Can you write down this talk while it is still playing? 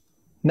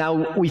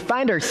Now, we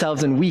find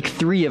ourselves in week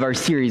 3 of our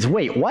series,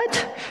 Wait,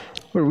 What?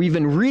 Where we've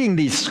been reading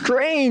these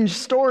strange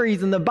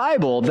stories in the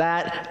Bible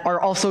that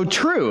are also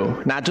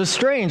true. Not just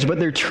strange, but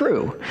they're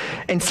true.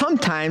 And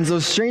sometimes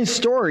those strange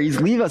stories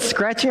leave us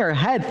scratching our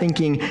head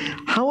thinking,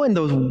 how in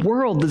the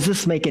world does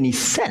this make any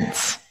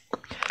sense?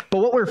 But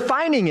what we're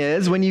finding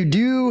is when you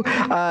do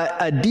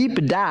a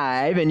deep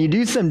dive and you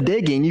do some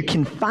digging, you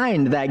can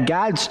find that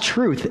God's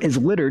truth is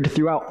littered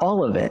throughout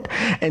all of it.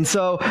 And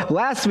so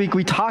last week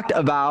we talked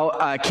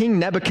about King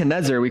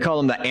Nebuchadnezzar, we call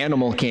him the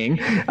animal king,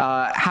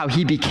 how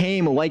he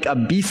became like a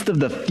beast of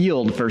the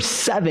field for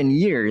 7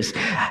 years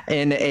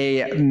in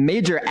a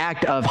major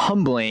act of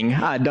humbling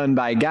done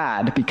by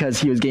God because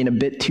he was getting a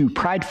bit too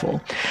prideful.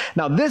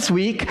 Now this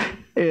week,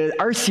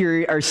 our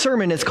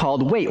sermon is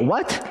called Wait,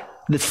 What?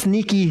 The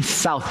sneaky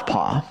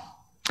Southpaw.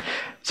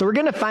 So we're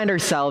going to find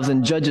ourselves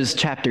in Judges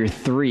chapter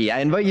 3.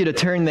 I invite you to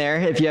turn there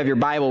if you have your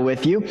Bible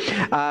with you.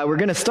 We're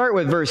going to start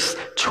with verse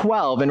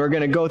 12, and we're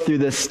going to go through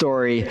this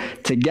story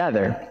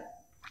together.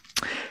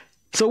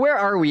 So where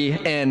are we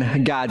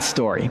in God's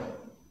story?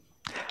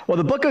 Well,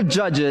 the book of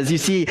Judges, you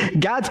see,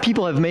 God's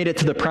people have made it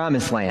to the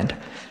promised land.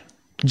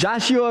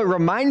 Joshua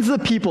reminds the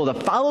people to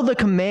follow the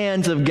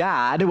commands of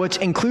God, which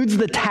includes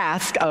the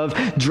task of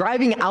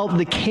driving out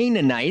the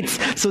Canaanites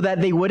so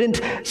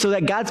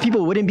that God's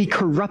people wouldn't be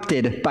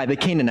corrupted by the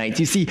Canaanites.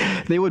 You see,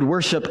 they would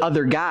worship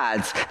other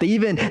gods. They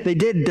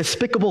did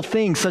despicable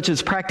things such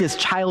as practice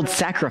child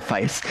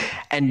sacrifice.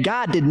 And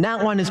God did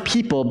not want his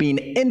people being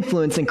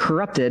influenced and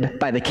corrupted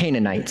by the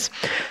Canaanites.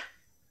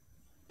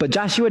 But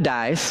Joshua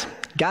dies.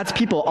 God's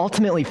people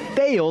ultimately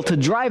fail to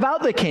drive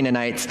out the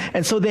Canaanites,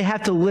 and so they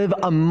have to live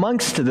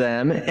amongst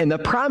them in the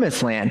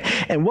promised land.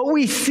 And what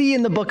we see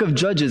in the book of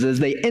Judges is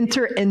they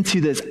enter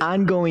into this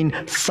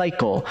ongoing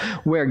cycle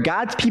where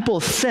God's people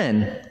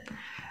sin,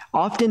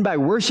 often by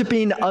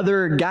worshiping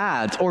other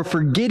gods or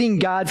forgetting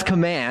God's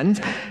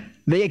commands.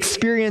 They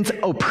experience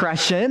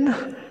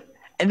oppression,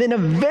 and then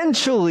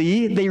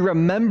eventually they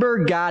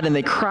remember God and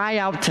they cry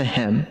out to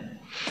him.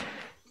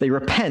 They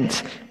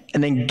repent.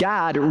 And then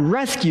God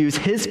rescues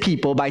his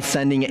people by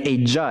sending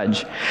a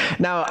judge.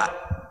 Now,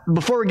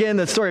 before we get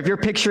into the story, if you're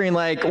picturing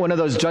like one of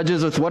those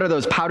judges with what are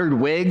those powdered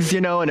wigs,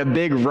 and a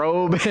big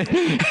robe,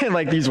 and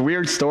like these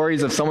weird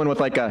stories of someone with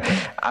like a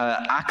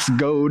ox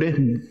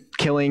goad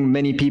killing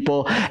many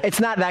people, it's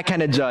not that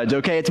kind of judge,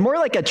 okay? It's more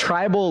like a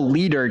tribal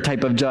leader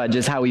type of judge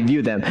is how we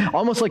view them.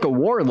 Almost like a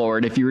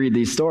warlord if you read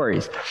these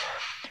stories.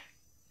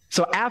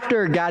 So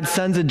after God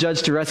sends a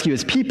judge to rescue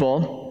his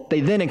people,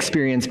 they then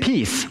experience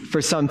peace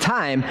for some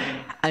time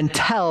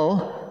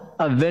until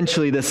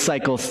eventually the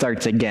cycle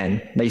starts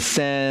again. They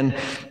sin,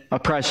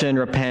 oppression,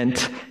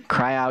 repent,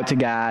 cry out to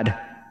God.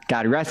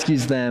 God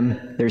rescues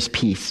them. There's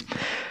peace.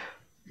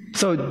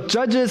 So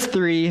Judges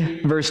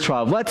 3, verse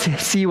 12. Let's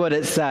see what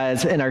it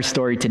says in our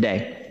story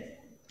today.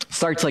 It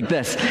starts like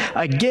this.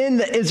 Again,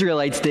 the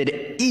Israelites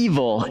did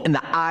evil in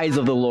the eyes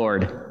of the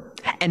Lord.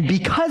 And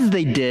because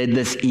they did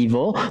this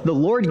evil, the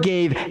Lord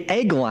gave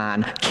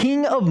Eglon,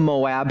 king of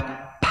Moab,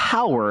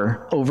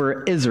 power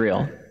over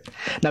Israel.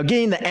 Now,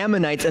 getting the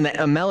Ammonites and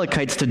the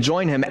Amalekites to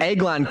join him,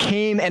 Eglon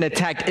came and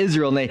attacked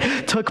Israel, and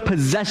they took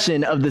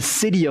possession of the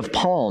city of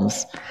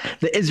palms.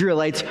 The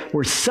Israelites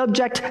were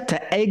subject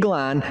to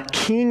Eglon,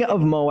 king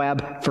of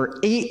Moab, for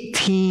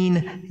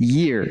 18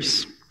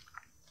 years.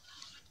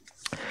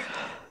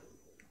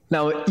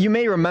 Now, you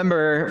may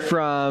remember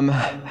from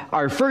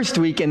our first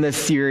week in this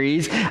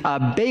series,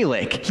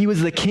 Balak. He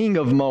was the king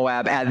of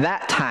Moab at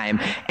that time.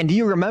 And do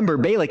you remember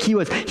Balak? He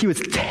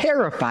was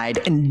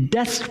terrified and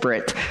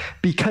desperate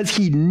because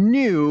he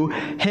knew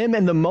him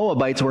and the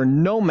Moabites were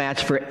no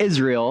match for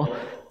Israel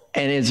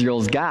and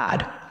Israel's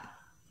God.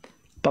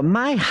 But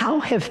how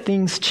have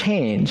things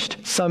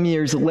changed some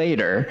years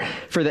later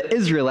for the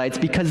Israelites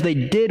because they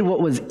did what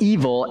was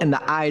evil in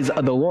the eyes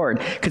of the Lord?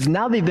 Because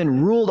now they've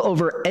been ruled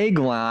over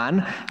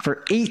Eglon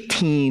for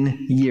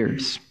 18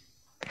 years.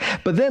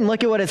 But then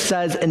look at what it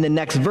says in the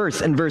next verse,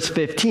 in verse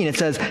 15. It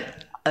says,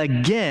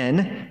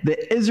 again,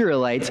 the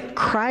Israelites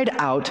cried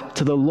out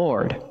to the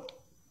Lord,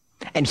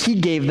 and he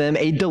gave them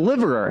a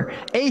deliverer,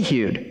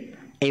 Ehud,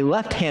 a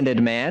left-handed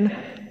man,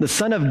 the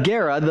son of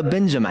Gera the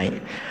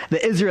Benjamite.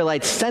 The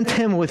Israelites sent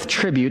him with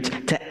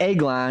tribute to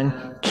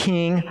Eglon,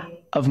 king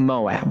of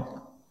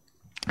Moab.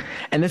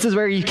 And this is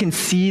where you can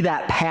see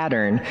that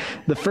pattern.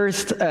 The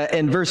first,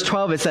 in verse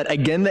 12, it said,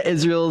 again, the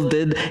Israelites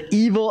did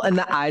evil in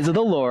the eyes of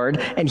the Lord.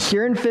 And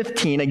here in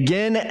 15,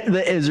 again,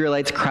 the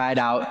Israelites cried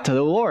out to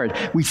the Lord.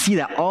 We see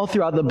that all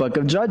throughout the book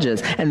of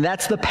Judges. And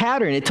that's the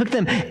pattern. It took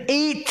them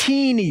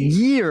 18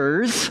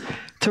 years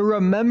to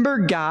remember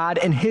God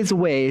and his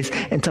ways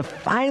and to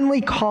finally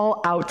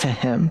call out to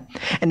him.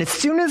 And as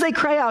soon as they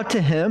cry out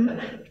to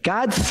him,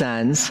 God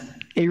sends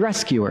a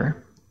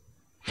rescuer.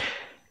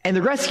 And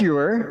the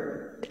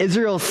rescuer,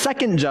 Israel's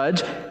second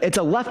judge, it's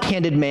a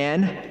left-handed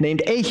man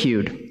named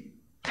Ehud.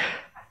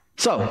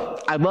 So,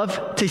 I'd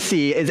love to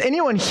see, is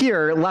anyone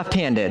here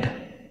left-handed?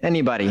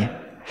 Anybody?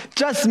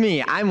 Just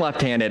me. I'm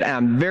left-handed, and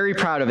I'm very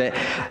proud of it.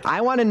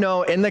 I want to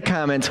know in the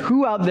comments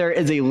who out there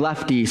is a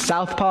lefty.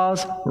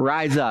 Southpaws,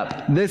 rise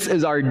up. This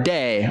is our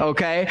day,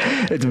 okay?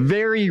 It's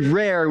very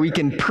rare we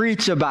can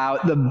preach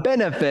about the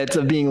benefits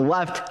of being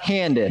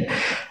left-handed.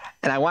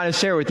 And I want to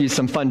share with you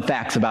some fun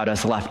facts about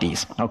us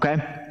lefties, okay?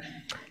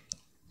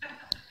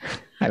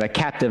 I have a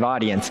captive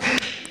audience.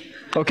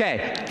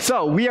 Okay,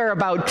 so we are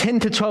about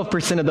 10 to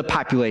 12% of the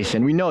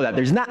population. We know that.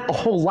 There's not a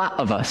whole lot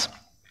of us.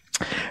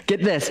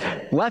 Get this,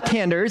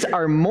 left-handers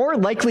are more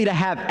likely to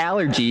have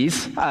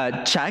allergies,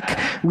 check.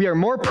 We are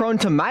more prone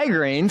to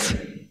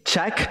migraines,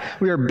 check.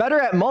 We are better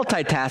at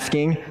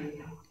multitasking.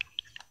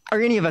 Are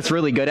any of us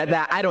really good at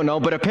that? I don't know,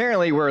 but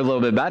apparently we're a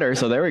little bit better,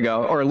 so there we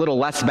go. Or a little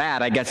less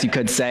bad, I guess you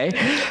could say.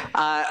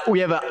 We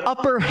have an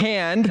upper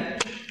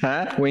hand,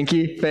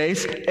 winky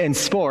face, in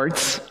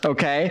sports,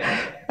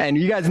 okay? And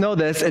you guys know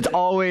this, it's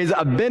always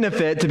a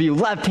benefit to be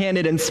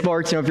left-handed in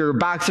sports. You know, if you're a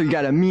boxer, you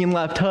got a mean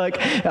left hook.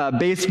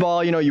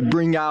 Baseball, you know, you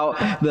bring out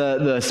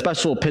the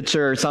special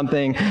pitcher or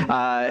something.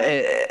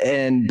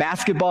 In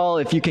basketball,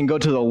 if you can go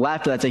to the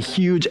left, that's a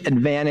huge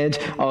advantage.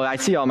 Oh, I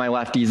see all my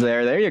lefties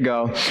there. There you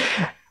go.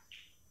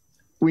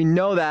 We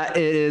know that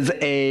it is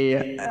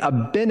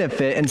a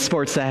benefit in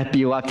sports to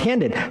be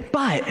left-handed.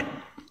 But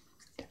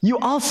you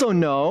also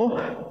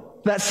know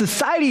that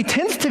society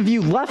tends to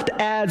view left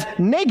as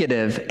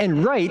negative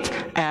and right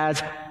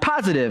as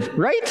positive,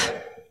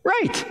 right?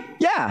 Right.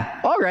 Yeah.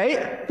 All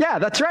right. Yeah,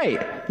 that's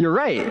right. You're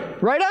right.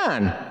 Right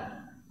on.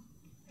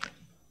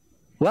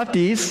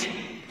 Lefties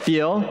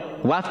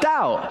feel left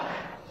out.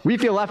 We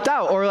feel left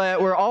out, or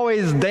that we're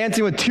always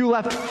dancing with two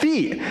left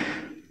feet.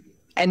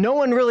 And no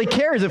one really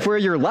cares if we're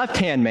your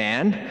left-hand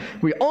man.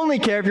 We only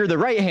care if you're the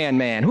right-hand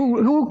man.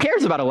 Who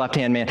cares about a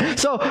left-hand man?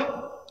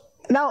 So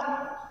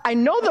now, I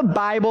know the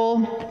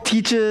Bible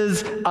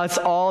teaches us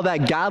all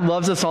that God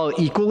loves us all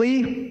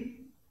equally,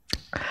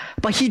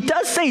 but he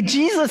does say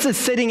Jesus is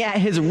sitting at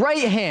his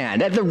right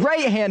hand, at the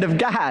right hand of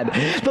God.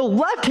 The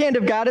left hand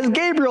of God is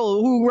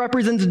Gabriel, who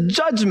represents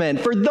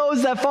judgment for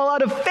those that fall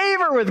out of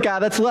favor with God.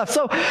 That's left.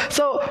 So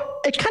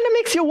it kind of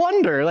makes you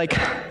wonder, like,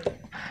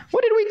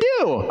 what did we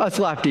do, us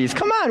lefties?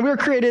 Come on, we were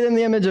created in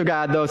the image of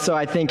God, though, so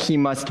I think he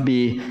must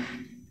be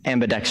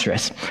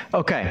ambidextrous.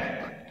 Okay.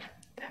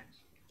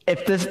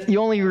 If you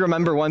only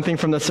remember one thing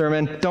from the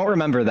sermon, don't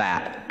remember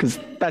that, because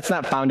that's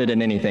not founded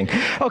in anything.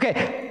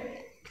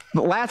 Okay,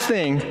 the last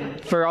thing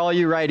for all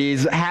you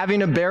righties, having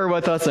to bear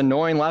with us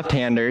annoying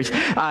left-handers,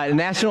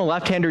 National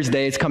Left-Handers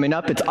Day is coming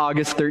up. It's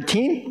August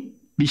 13th.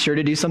 Be sure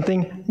to do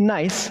something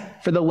nice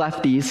for the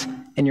lefties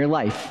in your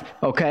life,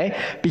 okay?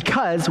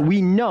 Because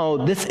we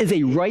know this is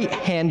a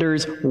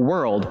right-hander's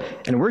world,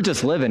 and we're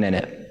just living in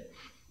it.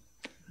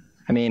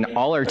 I mean,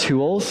 all our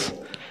tools,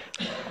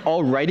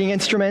 all writing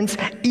instruments,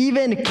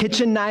 even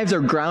kitchen knives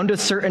are ground a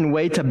certain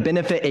way to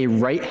benefit a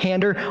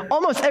right-hander.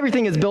 Almost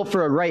everything is built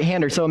for a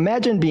right-hander, so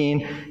imagine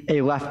being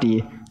a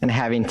lefty and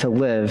having to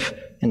live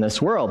in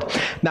this world.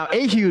 Now,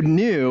 Ehud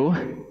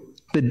knew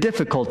the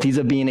difficulties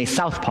of being a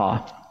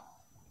southpaw.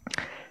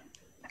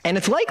 And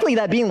it's likely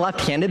that being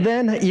left-handed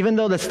then, even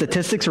though the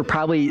statistics were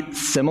probably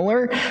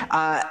similar,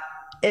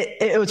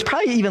 it was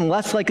probably even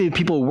less likely that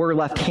people were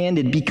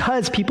left-handed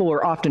because people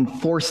were often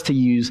forced to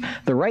use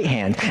the right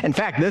hand. In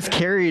fact, this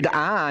carried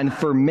on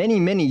for many,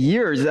 many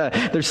years.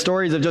 There's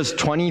stories of just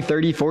 20,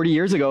 30, 40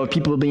 years ago of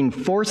people being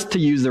forced to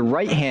use the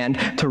right hand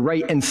to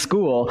write in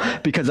school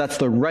because that's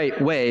the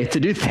right way to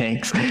do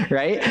things,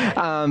 right?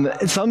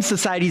 Some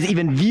societies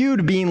even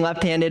viewed being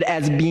left-handed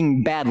as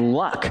being bad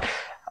luck.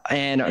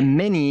 And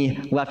many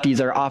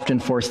lefties are often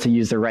forced to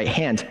use their right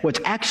hand, which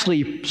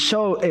actually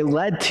it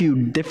led to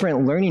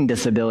different learning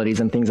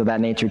disabilities and things of that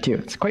nature too.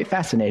 It's quite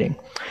fascinating.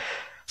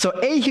 So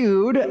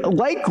Ehud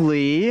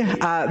likely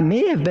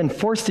may have been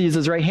forced to use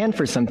his right hand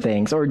for some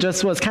things, or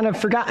just was kind of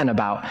forgotten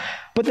about.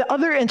 But the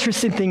other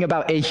interesting thing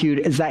about Ehud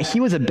is that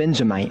he was a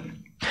Benjamite.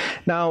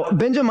 Now,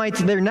 Benjamites,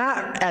 they're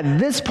not, at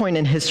this point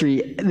in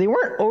history, they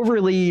weren't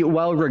overly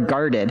well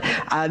regarded.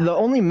 The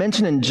only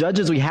mention in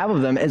Judges we have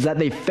of them is that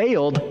they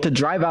failed to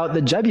drive out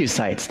the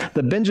Jebusites.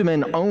 The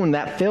Benjamin owned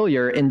that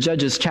failure in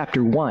Judges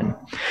chapter 1.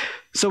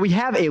 So we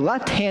have a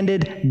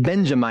left-handed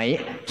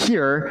Benjamite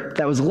here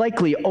that was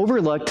likely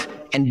overlooked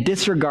and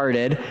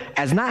disregarded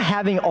as not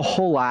having a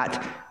whole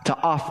lot to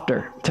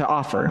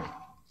offer.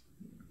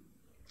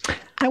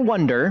 I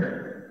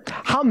wonder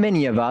how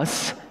many of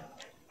us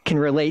can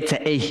relate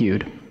to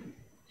Ehud.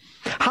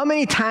 How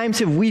many times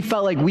have we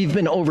felt like we've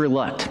been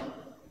overlooked?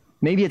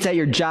 Maybe it's at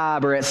your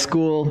job or at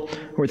school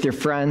or with your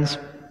friends.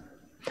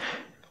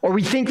 Or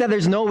we think that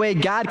there's no way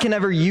God can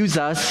ever use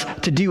us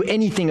to do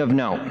anything of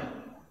note.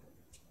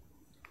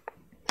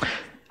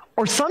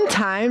 Or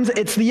sometimes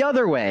it's the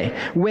other way,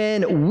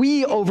 when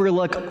we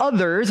overlook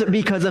others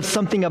because of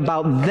something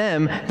about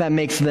them that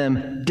makes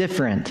them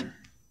different.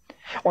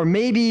 Or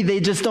maybe they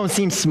just don't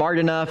seem smart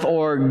enough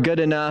or good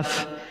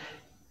enough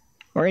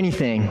or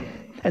anything.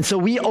 And so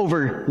we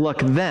overlook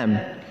them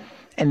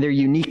and their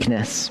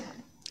uniqueness.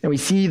 And we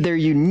see their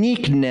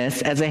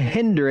uniqueness as a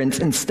hindrance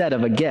instead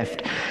of a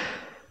gift.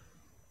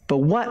 But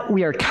what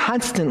we are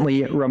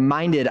constantly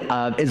reminded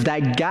of is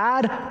that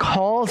God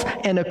calls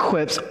and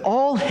equips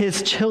all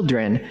his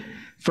children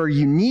for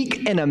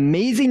unique and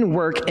amazing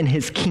work in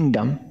his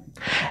kingdom.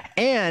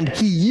 And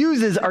he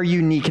uses our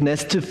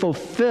uniqueness to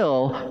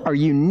fulfill our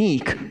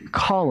unique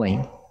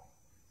calling.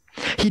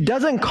 He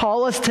doesn't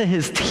call us to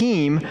his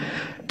team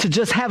to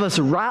just have us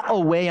rot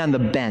away on the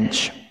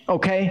bench,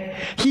 okay?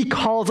 He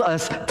calls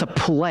us to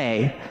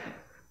play.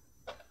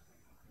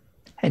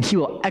 And he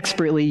will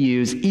expertly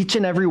use each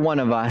and every one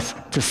of us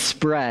to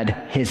spread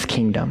his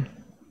kingdom.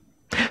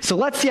 So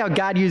let's see how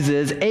God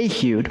uses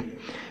Ehud.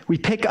 We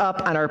pick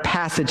up on our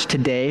passage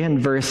today in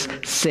verse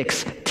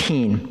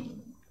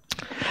 16.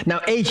 Now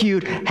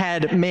Ehud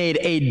had made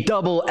a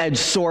double-edged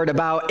sword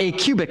about a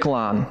cubit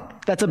long.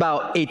 That's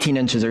about 18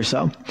 inches or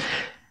so.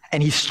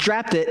 And he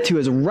strapped it to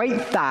his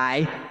right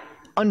thigh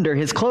under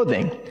his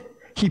clothing.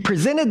 He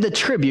presented the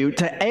tribute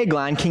to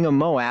Eglon, king of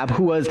Moab,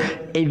 who was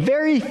a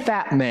very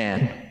fat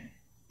man.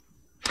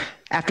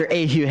 After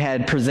Ehud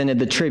had presented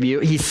the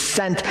tribute, he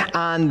sent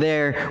on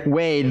their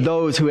way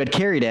those who had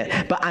carried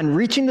it. But on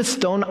reaching the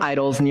stone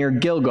idols near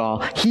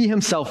Gilgal, he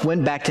himself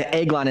went back to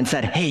Eglon and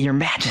said, "Hey, your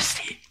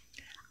majesty,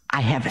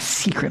 I have a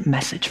secret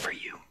message for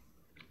you."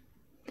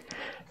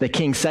 The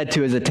king said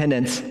to his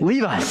attendants,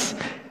 "Leave us."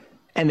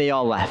 And they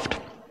all left.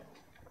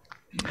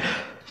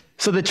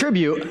 So the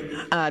tribute,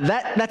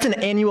 that's an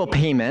annual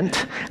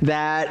payment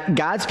that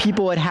God's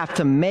people would have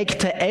to make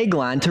to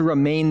Eglon to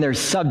remain their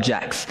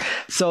subjects,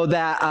 so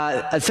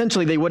that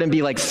essentially they wouldn't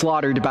be like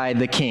slaughtered by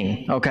the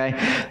king, okay?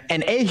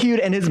 And Ehud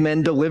and his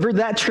men delivered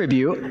that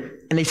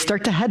tribute, and they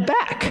start to head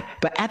back.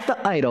 But at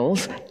the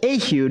idols,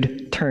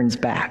 Ehud turns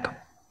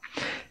back.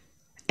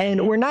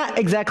 And we're not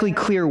exactly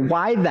clear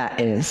why that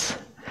is,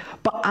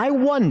 but I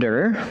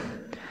wonder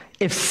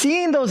if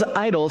seeing those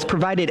idols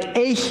provided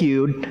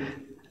Ehud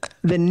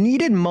the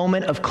needed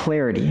moment of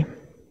clarity,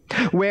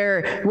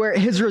 where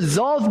his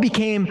resolve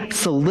became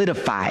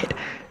solidified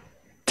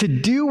to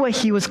do what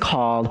he was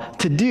called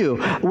to do,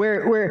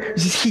 where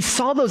he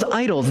saw those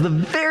idols, the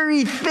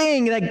very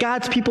thing that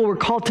God's people were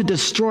called to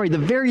destroy, the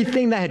very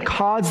thing that had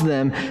caused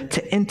them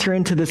to enter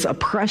into this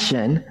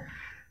oppression.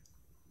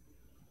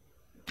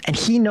 And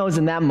he knows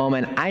in that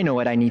moment, I know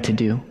what I need to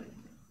do.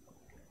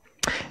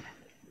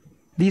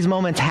 These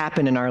moments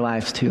happen in our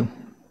lives too.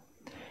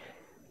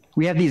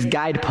 We have these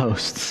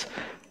guideposts.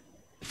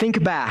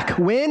 Think back.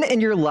 When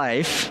in your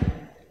life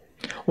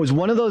was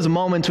one of those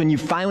moments when you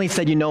finally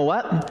said, you know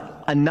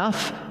what?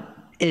 Enough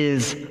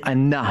is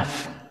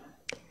enough.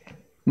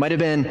 Might have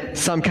been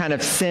some kind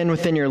of sin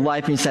within your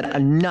life and you said,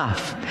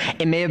 enough.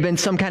 It may have been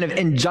some kind of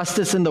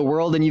injustice in the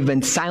world and you've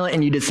been silent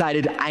and you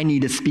decided, I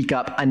need to speak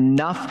up.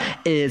 Enough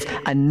is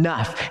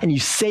enough. And you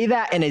say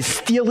that and a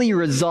steely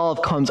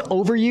resolve comes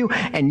over you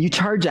and you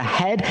charge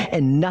ahead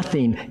and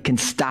nothing can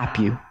stop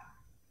you.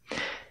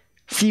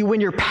 See,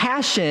 when your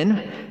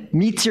passion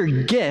meets your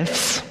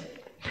gifts,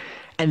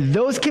 and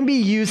those can be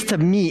used to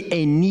meet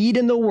a need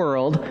in the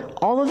world,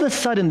 all of a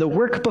sudden the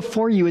work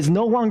before you is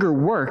no longer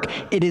work,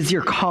 it is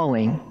your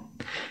calling.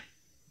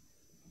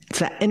 It's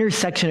that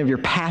intersection of your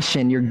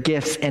passion, your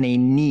gifts, and a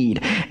need.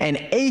 And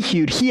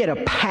Ehud, he had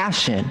a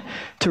passion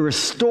to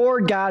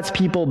restore God's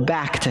people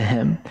back to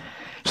him.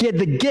 He had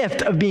the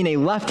gift of being a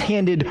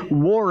left-handed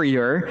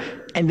warrior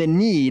and the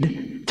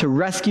need to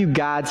rescue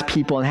God's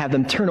people and have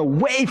them turn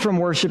away from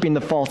worshiping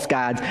the false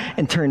gods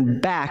and turn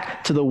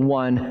back to the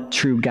one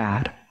true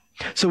God.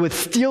 So with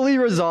steely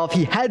resolve,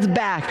 he heads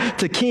back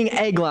to King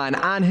Eglon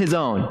on his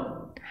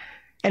own.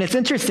 And it's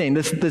interesting,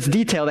 this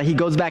detail that he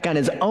goes back on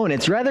his own.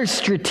 It's rather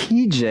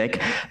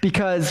strategic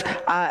because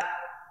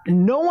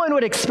no one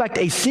would expect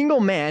a single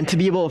man to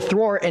be able to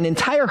thwart an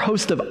entire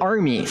host of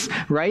armies,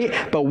 right?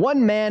 But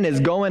one man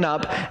is going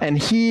up and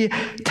he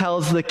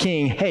tells the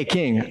king, hey,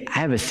 king, I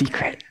have a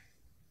secret.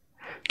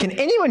 Can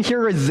anyone here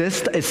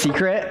resist a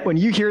secret? When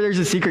you hear there's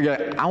a secret, you're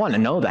like, I want to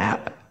know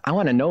that. I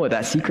want to know what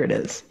that secret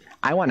is.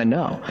 I want to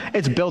know.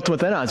 It's built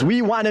within us.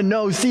 We want to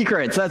know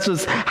secrets. That's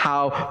just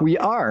how we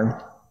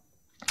are.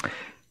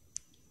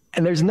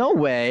 And there's no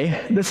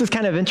way, this is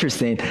kind of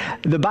interesting.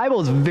 The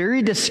Bible is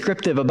very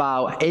descriptive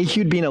about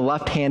Ehud being a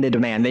left-handed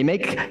man. They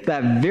make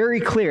that very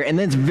clear. And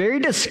then it's very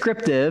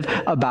descriptive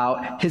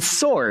about his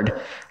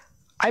sword.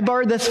 I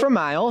borrowed this from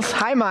Miles.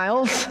 Hi,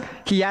 Miles.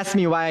 He asked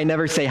me why I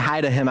never say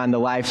hi to him on the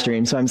live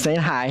stream. So I'm saying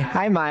hi.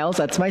 Hi, Miles.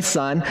 That's my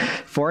son,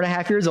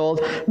 4.5 years old.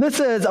 This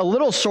is a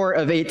little short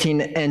of 18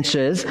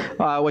 inches,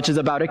 which is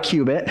about a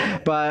cubit.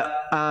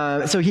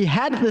 But so he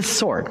had this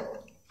sword.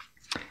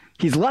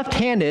 He's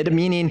left-handed,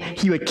 meaning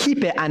he would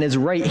keep it on his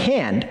right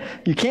hand.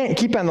 You can't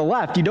keep it on the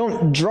left. You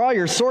don't draw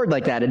your sword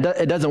like that.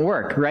 It doesn't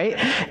work, right?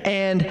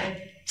 And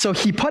so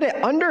he put it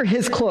under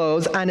his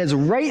clothes on his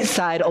right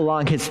side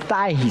along his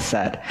thigh, he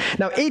said.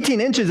 Now,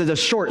 18 inches is a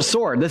short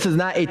sword. This is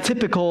not a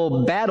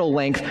typical battle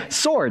length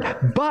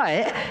sword,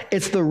 but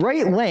it's the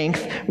right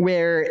length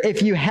where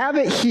if you have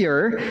it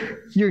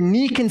here, your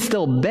knee can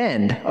still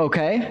bend,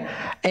 okay?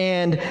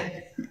 And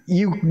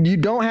you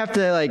don't have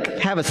to like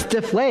have a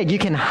stiff leg. You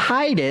can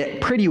hide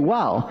it pretty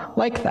well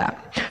like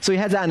that. So he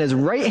has it on his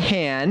right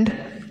hand.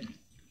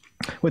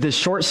 with his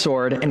short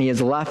sword, and he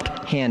is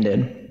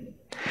left-handed.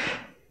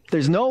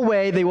 There's no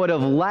way they would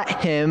have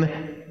let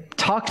him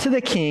talk to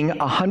the king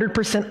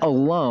 100%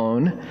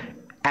 alone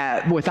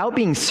without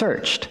being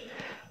searched.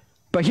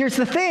 But here's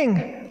the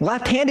thing,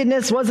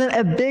 left-handedness wasn't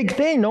a big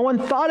thing. No one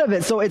thought of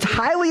it. So it's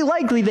highly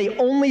likely they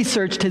only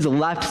searched his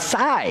left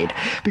side,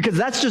 because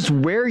that's just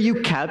where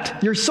you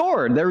kept your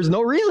sword. There was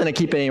no reason to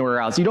keep it anywhere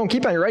else. You don't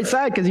keep it on your right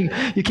side because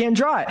you can't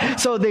draw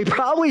it. So they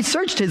probably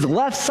searched his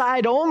left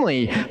side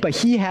only, but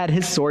he had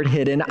his sword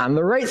hidden on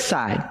the right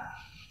side.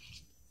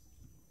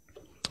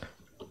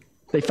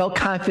 They felt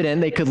confident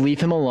they could leave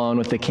him alone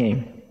with the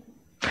king.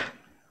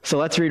 So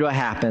let's read what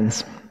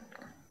happens.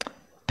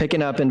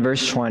 Picking up in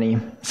verse 20,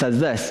 it says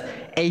this: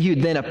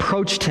 Ehud then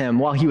approached him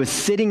while he was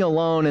sitting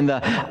alone in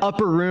the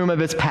upper room of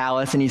his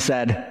palace, and he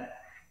said,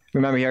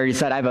 remember he already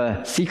said, I have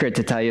a secret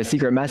to tell you, a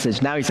secret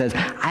message. Now he says,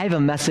 I have a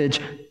message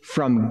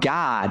from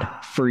God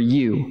for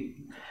you.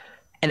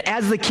 And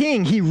as the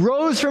king, he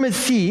rose from his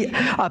seat,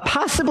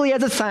 possibly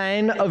as a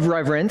sign of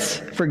reverence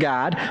for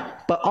God,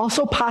 but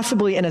also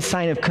possibly in a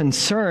sign of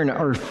concern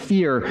or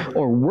fear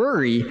or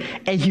worry.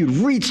 And he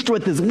reached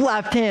with his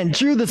left hand,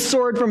 drew the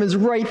sword from his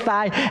right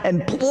thigh,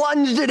 and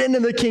plunged it into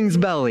the king's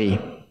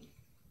belly,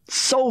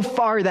 so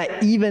far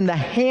that even the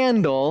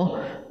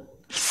handle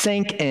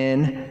sank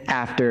in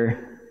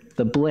after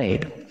the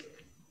blade.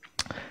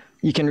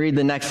 You can read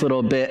the next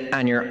little bit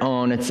on your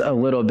own. It's a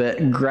little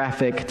bit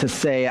graphic to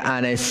say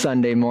on a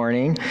Sunday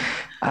morning.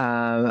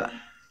 But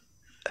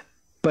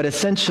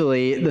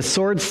essentially, the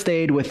sword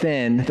stayed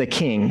within the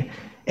king.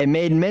 It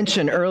made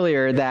mention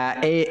earlier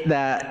that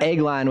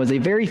Eglon was a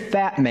very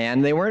fat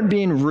man. They weren't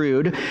being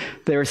rude.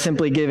 They were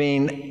simply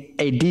giving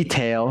a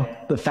detail,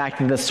 the fact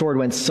that the sword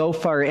went so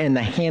far in,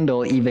 the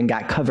handle even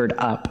got covered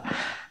up.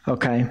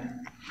 Okay?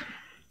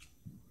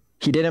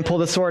 He didn't pull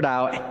the sword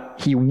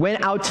out. He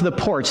went out to the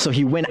porch, so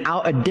he went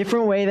out a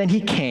different way than he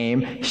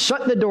came,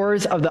 shut the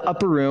doors of the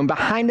upper room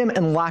behind him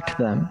and locked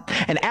them.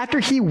 And after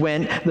he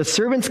went, the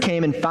servants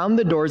came and found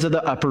the doors of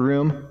the upper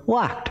room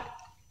locked.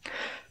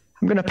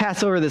 I'm going to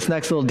pass over this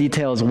next little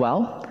detail as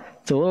well.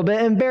 It's a little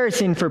bit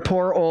embarrassing for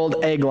poor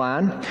old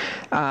Eglon,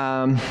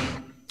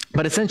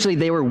 but essentially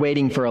they were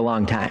waiting for a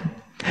long time.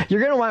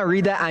 You're going to want to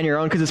read that on your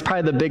own because it's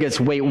probably the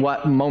biggest wait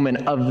what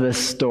moment of this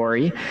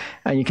story,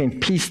 and you can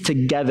piece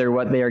together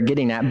what they are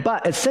getting at.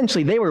 But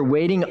essentially, they were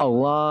waiting a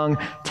long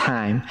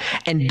time.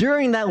 And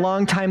during that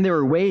long time they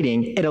were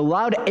waiting, it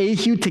allowed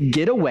Ehud to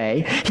get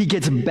away. He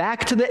gets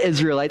back to the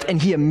Israelites,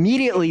 and he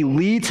immediately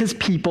leads his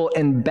people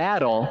in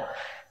battle,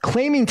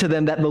 claiming to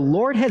them that the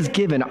Lord has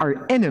given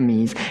our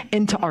enemies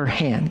into our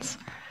hands.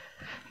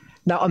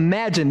 Now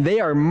imagine, they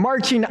are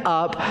marching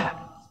up.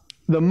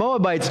 The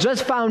Moabites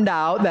just found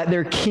out that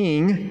their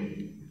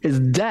king is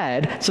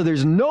dead, so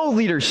there's no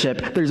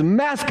leadership. There's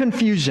mass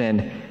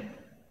confusion.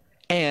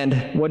 And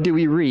what do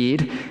we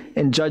read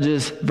in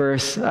Judges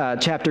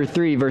chapter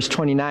 3, verse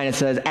 29? It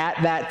says,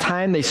 at that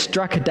time they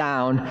struck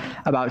down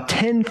about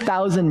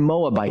 10,000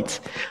 Moabites,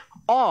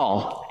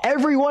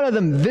 every one of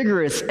them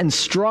vigorous and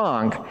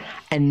strong,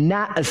 and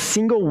not a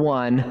single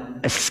one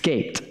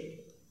escaped.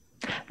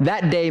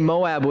 That day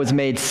Moab was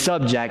made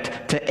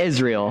subject to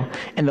Israel,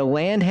 and the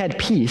land had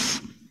peace,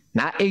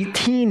 not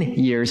 18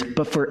 years,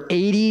 but for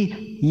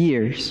 80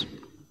 years.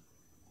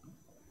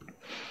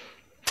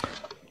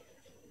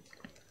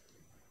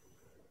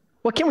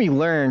 What can we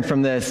learn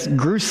from this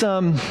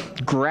gruesome,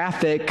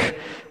 graphic,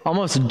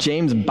 almost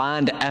James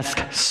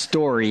Bond-esque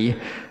story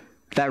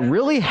that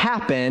really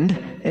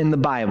happened in the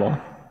Bible?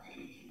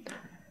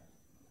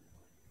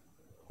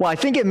 Well, I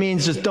think it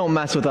means just don't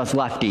mess with us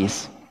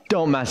lefties.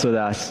 Don't mess with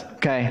us,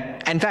 okay?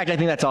 In fact, I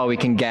think that's all we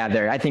can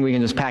gather. I think we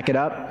can just pack it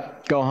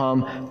up, go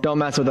home, don't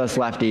mess with us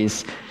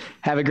lefties.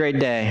 Have a great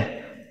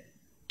day.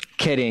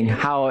 Kidding.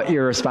 How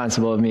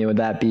irresponsible of me would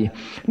that be?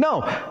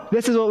 No,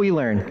 this is what we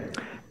learn.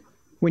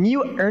 When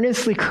you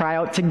earnestly cry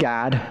out to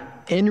God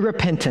in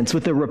repentance,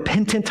 with a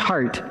repentant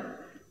heart,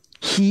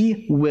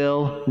 He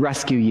will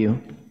rescue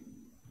you.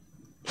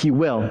 He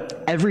will,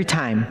 every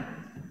time.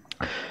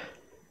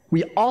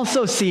 We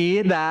also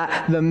see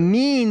that the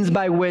means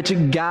by which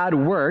God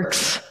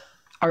works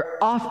are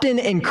often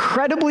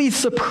incredibly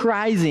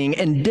surprising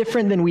and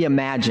different than we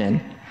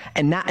imagine,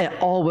 and not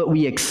at all what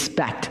we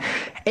expect.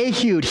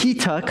 Ehud, he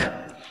took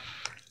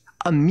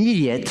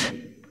immediate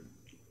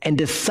and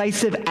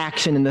decisive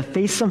action in the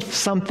face of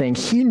something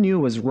he knew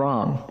was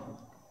wrong.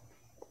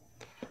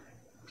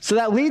 So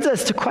that leads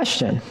us to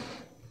question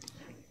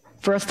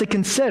for us to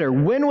consider.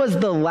 When was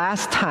the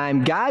last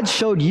time God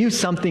showed you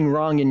something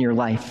wrong in your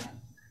life,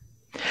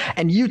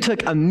 and you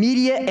took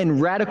immediate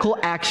and radical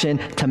action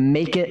to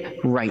make it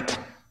right?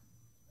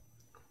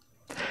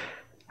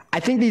 I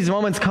think these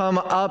moments come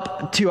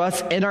up to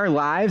us in our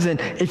lives,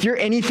 and if you're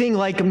anything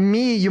like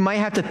me, you might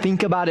have to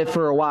think about it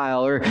for a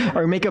while,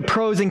 or make a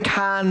pros and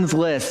cons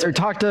list, or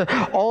talk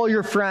to all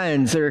your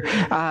friends, or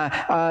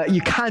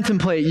you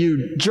contemplate,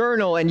 you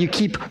journal, and you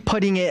keep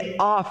putting it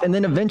off, and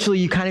then eventually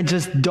you kind of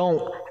just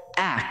don't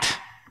act.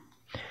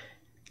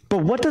 But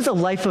what does a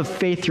life of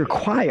faith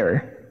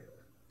require?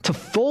 To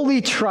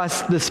fully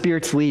trust the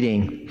Spirit's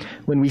leading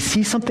when we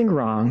see something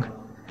wrong,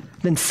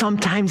 then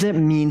sometimes it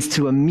means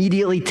to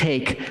immediately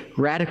take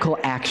radical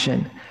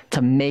action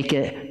to make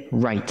it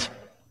right.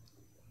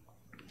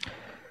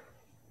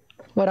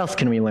 What else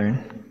can we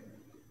learn?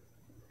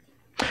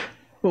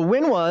 Well,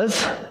 when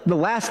was the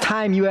last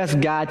time you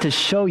asked God to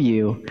show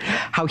you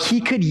how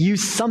he could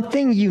use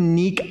something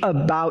unique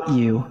about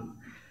you,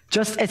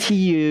 just as he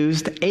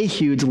used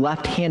Ehud's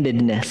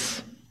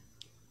left-handedness?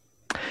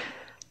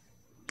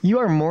 You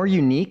are more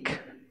unique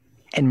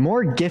and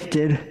more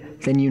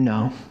gifted than you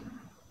know.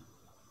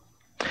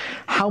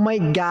 How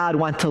might God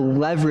want to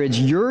leverage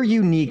your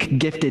unique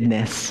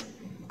giftedness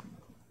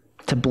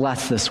to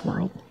bless this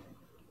world?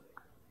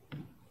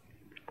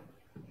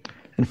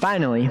 And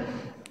finally,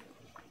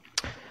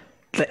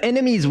 the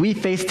enemies we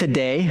face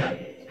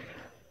today,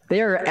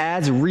 they are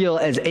as real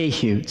as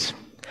Ehud's,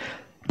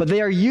 but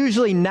they are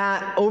usually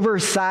not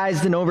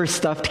oversized and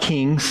overstuffed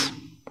kings.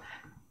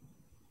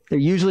 They're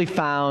usually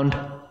found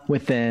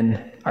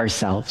within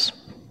ourselves.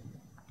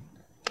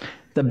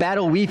 The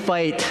battle we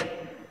fight,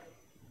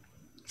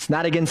 it's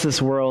not against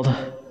this world,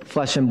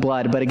 flesh and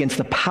blood, but against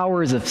the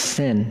powers of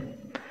sin,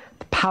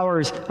 the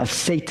powers of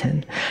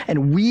Satan.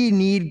 And we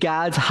need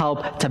God's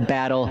help to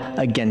battle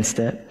against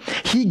it.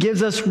 He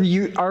gives us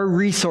our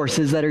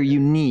resources that are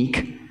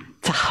unique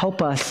to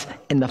help us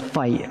in the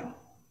fight.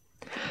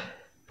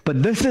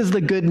 But this is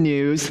the good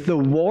news. The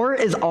war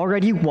is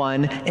already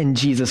won in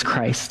Jesus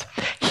Christ.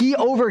 He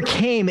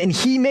overcame and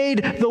he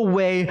made the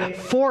way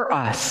for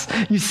us.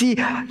 You see,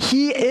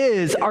 he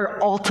is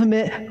our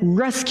ultimate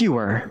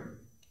rescuer.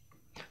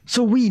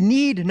 So we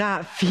need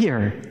not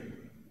fear.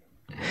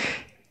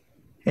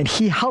 And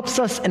he helps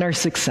us in our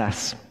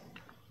success.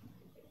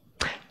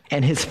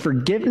 And his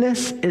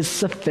forgiveness is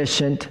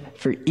sufficient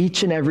for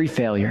each and every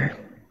failure.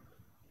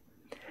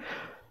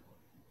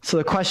 So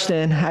the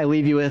question I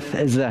leave you with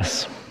is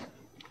this.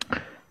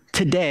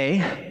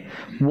 Today,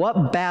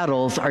 what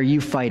battles are you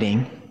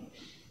fighting?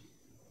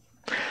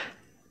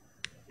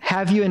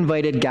 Have you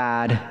invited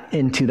God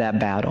into that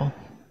battle?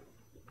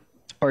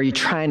 Or are you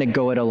trying to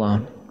go it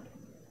alone?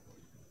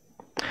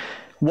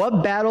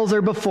 What battles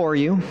are before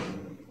you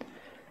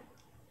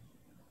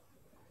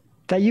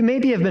that you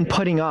maybe have been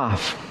putting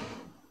off?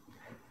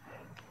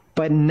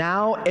 But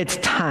now it's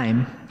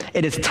time.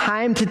 It is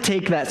time to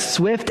take that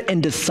swift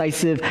and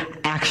decisive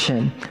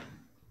action,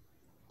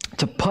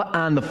 to put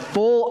on the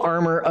full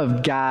armor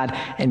of God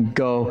and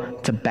go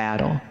to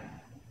battle.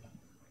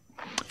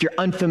 If you're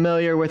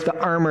unfamiliar with the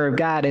armor of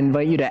God, I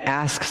invite you to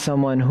ask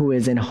someone who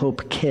is in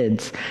Hope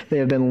Kids. They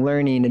have been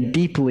learning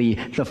deeply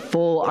the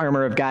full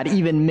armor of God,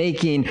 even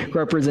making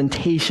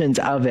representations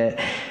of it.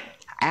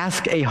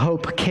 Ask a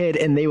Hope Kid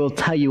and they will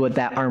tell you what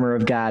that armor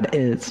of God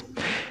is.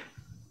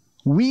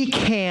 We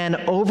can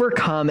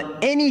overcome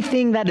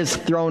anything that is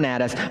thrown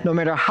at us, no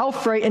matter how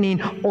frightening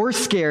or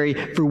scary,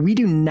 for we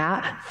do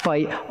not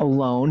fight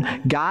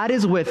alone. God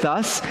is with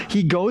us.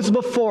 He goes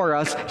before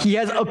us. He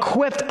has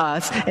equipped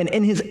us, and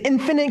in his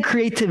infinite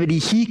creativity,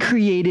 he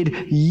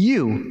created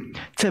you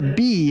to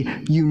be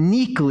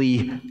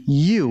uniquely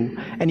you,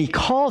 and he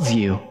calls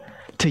you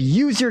to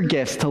use your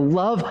gifts to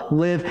love,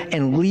 live,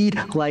 and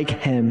lead like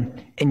him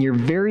in your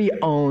very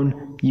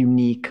own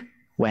unique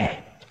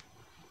way.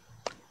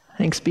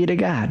 Thanks be to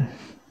God.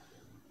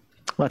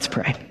 Let's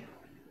pray.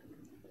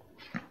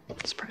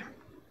 Let's pray.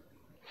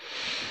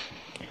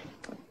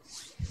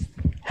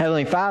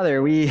 Heavenly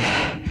Father, we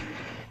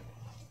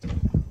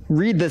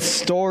read this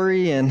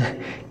story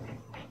and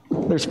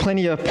there's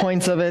plenty of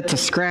points of it to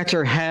scratch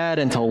our head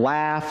and to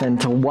laugh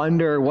and to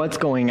wonder what's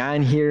going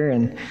on here.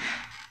 And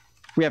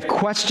we have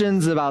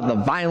questions about the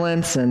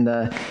violence and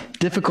the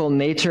difficult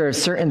nature of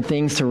certain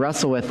things to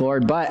wrestle with,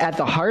 Lord. But at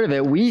the heart of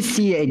it, we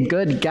see a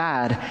good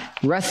God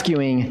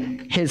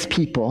rescuing his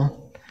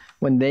people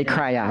when they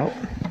cry out.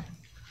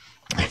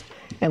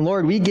 And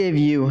Lord, we give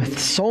you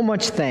so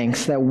much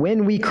thanks that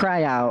when we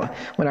cry out,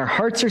 when our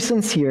hearts are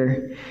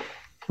sincere,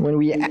 when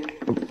we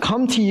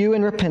come to you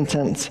in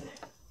repentance,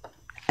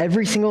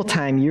 every single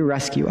time you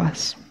rescue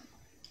us.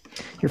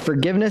 Your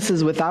forgiveness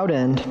is without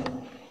end.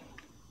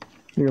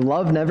 Your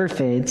love never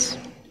fades.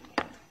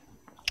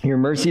 Your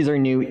mercies are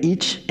new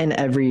each and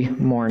every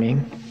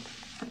morning.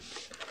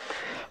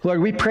 Lord,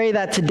 we pray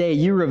that today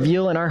you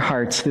reveal in our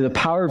hearts through the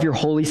power of your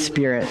Holy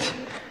Spirit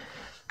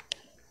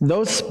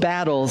those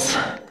battles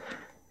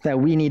that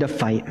we need to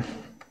fight.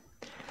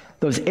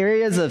 Those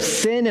areas of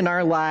sin in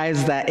our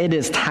lives that it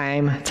is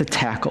time to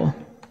tackle.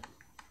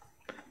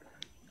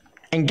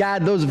 And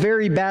God, those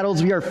very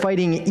battles we are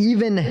fighting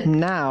even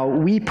now,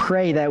 we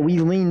pray that we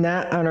lean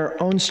not on our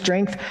own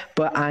strength,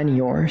 but on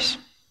yours.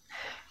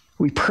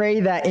 We pray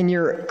that in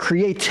your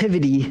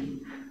creativity,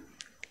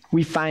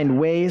 we find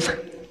ways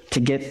to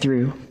get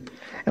through.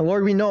 And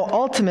Lord, we know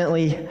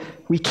ultimately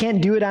we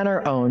can't do it on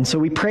our own, so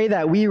we pray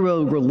that we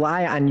will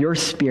rely on your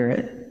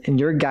Spirit and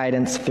your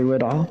guidance through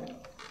it all.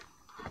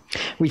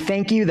 We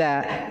thank you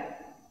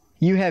that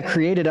you have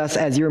created us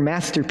as your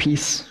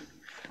masterpiece,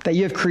 that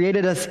you have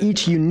created us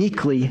each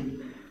uniquely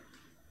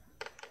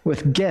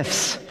with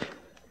gifts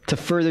to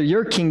further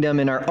your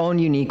kingdom in our own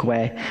unique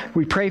way.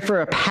 We pray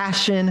for a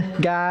passion,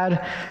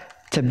 God,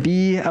 to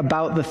be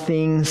about the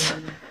things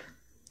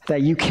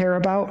that you care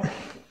about.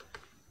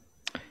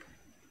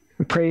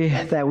 We pray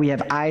that we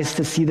have eyes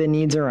to see the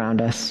needs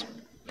around us,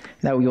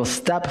 that we will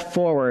step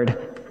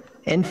forward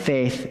in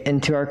faith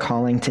into our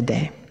calling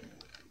today.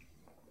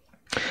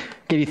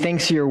 Give you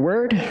thanks for your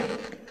word.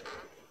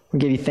 We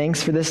give you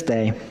thanks for this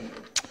day.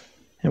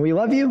 And we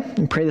love you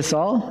and pray this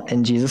all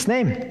in Jesus'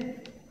 name.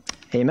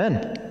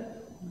 Amen.